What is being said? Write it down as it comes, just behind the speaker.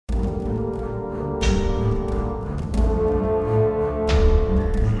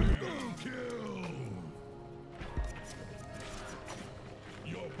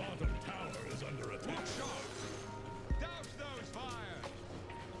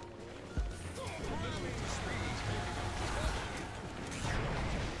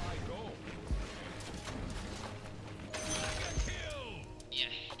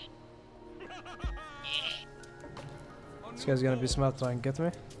This guy's gonna be smart trying to get me.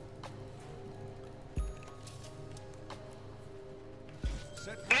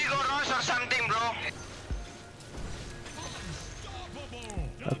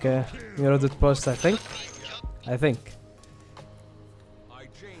 Okay, you're at the post, I think. I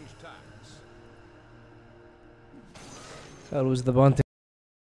I'll lose the bounty.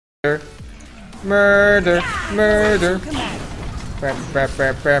 Murder, murder. What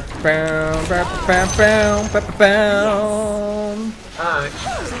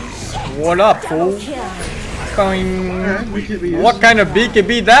up, fool? What kind of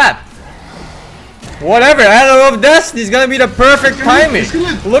BKB that? Whatever, Arrow of Destiny is gonna be the perfect timing.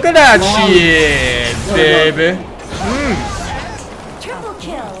 Look at that shit, baby. Triple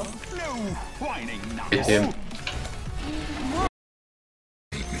kill.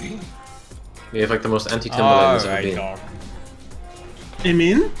 We have like the most anti-Timberland there's ever been.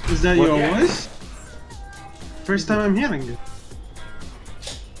 Emin, is that your voice? First time I'm hearing it.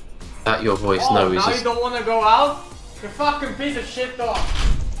 That your voice? No, now you don't want to go out? You fucking piece of shit, dog.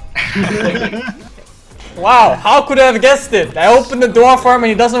 Wow, how could I have guessed it? I opened the door for him and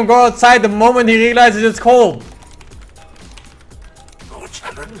he doesn't go outside the moment he realizes it's cold.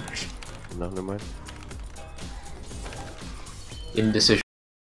 No, never mind. Indecision.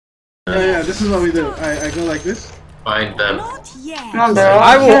 Yeah, this is what we do. I go like this. Find them.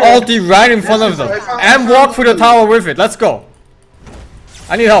 I will ulti right in front of them and walk through the tower with it. Let's go.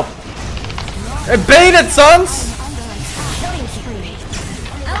 I need help. Bait it, sons!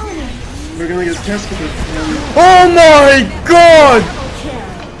 We're gonna get tested. Oh my god!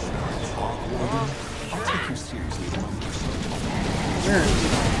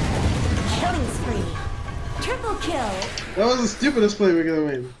 Killing spree. Triple kill. That was the stupidest play we're gonna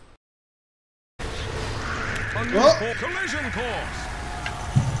win. Oh.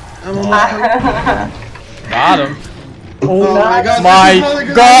 I'm almost. Got him. Oh my god! My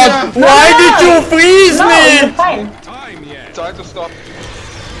god! Why did you freeze me? Time to stop.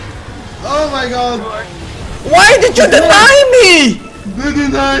 Oh my god! Why did you deny me?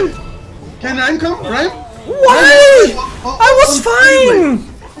 Didn't I? Can I come? Rhyme? Why? I was fine.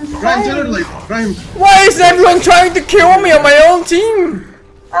 Rhyme, generally. Rhyme. Why is everyone trying to kill me on my own team?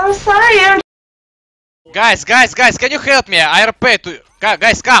 I'm sorry. Guys, can you help me? I repeat to you.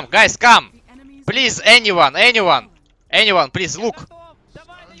 Guys, come. Please, anyone, please look.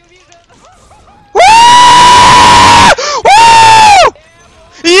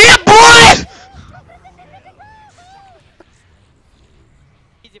 Yeah, boy!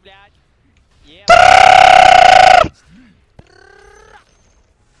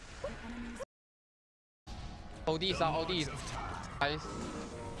 ODs, guys.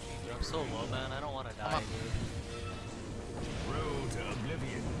 I'm so low, man. I don't want to die, dude. Road to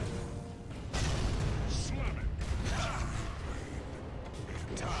oblivion. Slam it.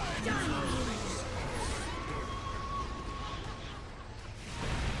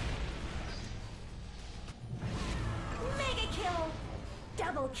 Mega kill.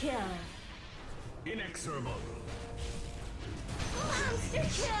 Double kill. Inexorable. Monster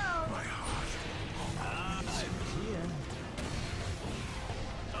kill. My heart. I'm here.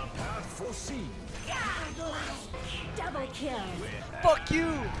 A path foreseen. Double kill. Fuck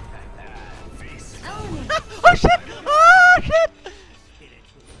you! Element. Oh shit! Oh shit!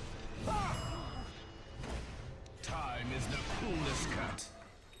 Time is the coolest cut.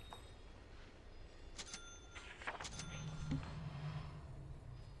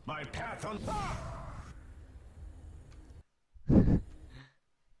 My path on.